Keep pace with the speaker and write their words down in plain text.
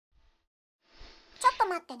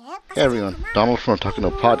Hey everyone, Donald from Talking to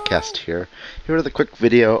Podcast here. Here with a quick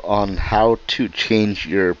video on how to change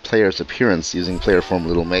your player's appearance using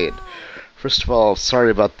PlayerFormLittleMaid. First of all,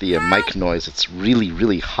 sorry about the mic noise. It's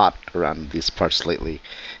really hot around these parts lately.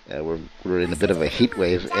 We're in a bit of a heat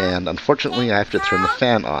wave, and unfortunately I have to turn the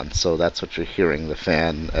fan on, so that's what you're hearing, the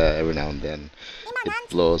fan every now and then. It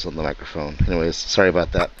blows on the microphone. Anyways, sorry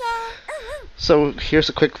about that. So here's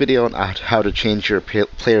a quick video on how to change your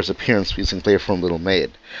player's appearance using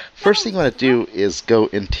PlayerFormLittleMaid. First thing you want to do is go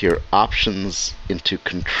into your options, into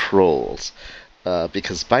controls,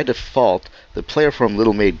 because by default the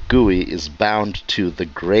PlayerFormLittleMaid GUI is bound to the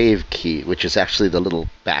grave key, which is actually the little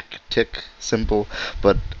back tick symbol,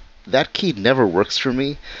 but that key never works for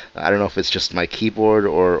me. I don't know if it's just my keyboard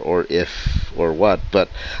or what, but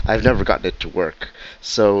I've never gotten it to work.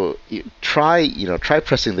 So try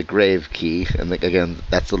pressing the grave key, and again,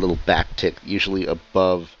 that's the little back tick, usually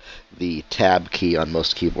above the tab key on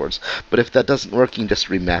most keyboards. But if that doesn't work, you can just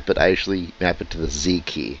remap it. I usually map it to the Z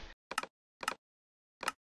key.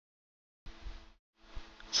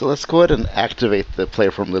 So let's go ahead and activate the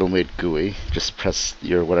PlayerFormLittleMaid GUI. Just press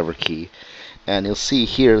your whatever key, and you'll see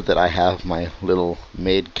here that I have my little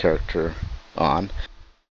maid character on.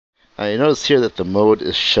 You notice here that the mode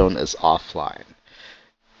is shown as offline.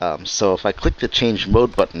 So if I click the change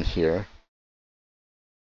mode button here,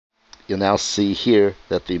 you'll now see here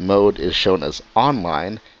that the mode is shown as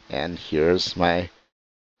online, and here's my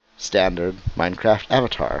standard Minecraft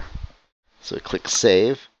avatar. So click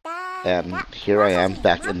save, and here I am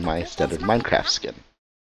back in my standard Minecraft skin.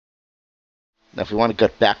 Now if we want to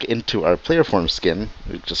get back into our PlayerForm skin,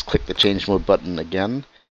 we just click the change mode button again.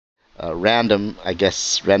 Random, I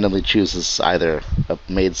guess, randomly chooses either a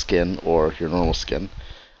maid skin or your normal skin.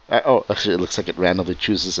 Oh, actually it looks like it randomly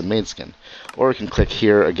chooses a maid skin. Or we can click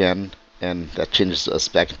here again, and that changes us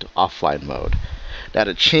back into offline mode. Now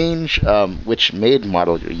to change which maid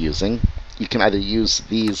model you're using, you can either use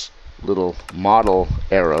these little model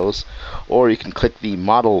arrows, or you can click the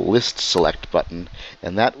model list select button,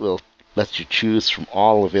 and that will let you choose from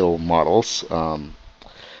all available models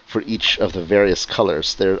for each of the various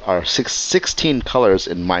colors. There are 16 colors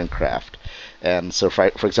in Minecraft, and so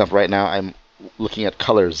for example right now I'm looking at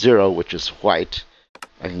color 0, which is white.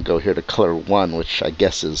 I can go here to color 1, which I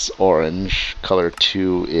guess is orange, color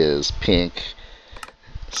 2 is pink,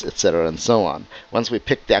 etc. and so on. Once we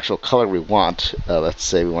pick the actual color we want, let's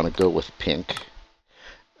say we want to go with pink,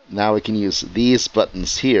 now we can use these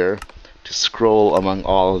buttons here to scroll among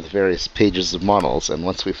all of the various pages of models, and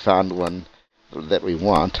once we've found one that we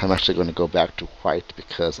want, I'm actually going to go back to white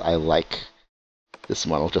because I like this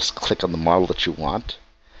model. Just click on the model that you want,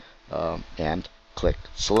 and click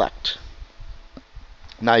select.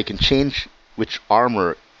 Now you can change which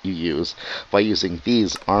armor you use by using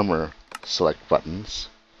these armor select buttons.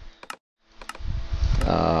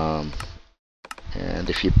 And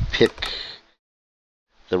if you pick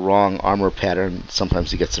the wrong armor pattern,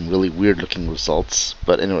 sometimes you get some really weird looking results.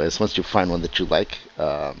 But anyways, once you find one that you like,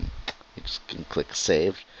 you just can click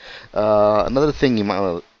save. Another thing you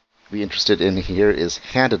might be interested in here is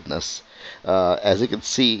handedness. As you can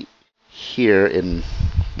see here in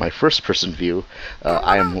my first person view,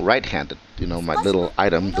 I am right-handed. My little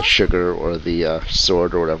item, the sugar or the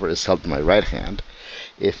sword or whatever, is held in my right hand.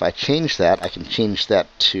 If I change that, I can change that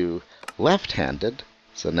to left-handed.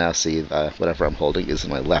 So now see, whatever I'm holding is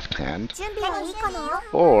in my left hand.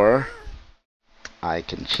 Or I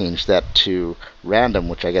can change that to random,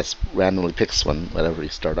 which I guess randomly picks one whenever you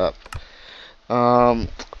start up.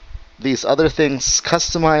 These other things,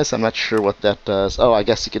 customize, I'm not sure what that does. Oh, I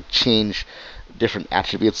guess you could change different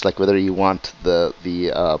attributes, like whether you want the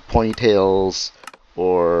ponytails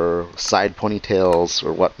or side ponytails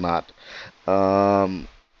or whatnot.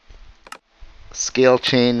 Scale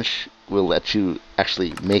change will let you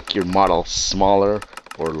actually make your model smaller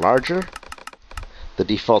or larger. The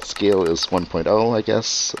default scale is 1.0, I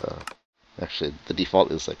guess. Actually, the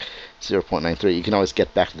default is like 0.93. You can always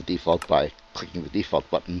get back to the default by clicking the default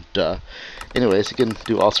button. Duh. Anyways, you can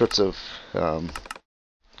do all sorts of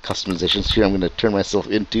customizations. Here I'm going to turn myself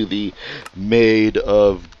into the Maid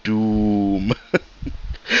of Doom.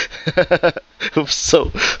 so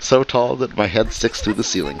tall that my head sticks through the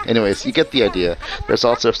ceiling. Anyways, you get the idea. There's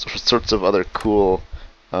also sorts of other cool.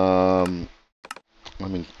 Let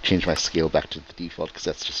me change my scale back to the default because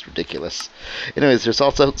that's just ridiculous. Anyways, there's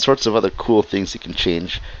also sorts of other cool things you can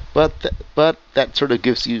change, but that sort of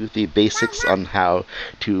gives you the basics on how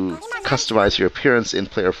to customize your appearance in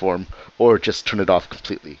PlayerForm, or just turn it off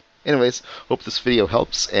completely. Anyways, hope this video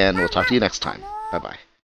helps, and we'll talk to you next time. Bye bye.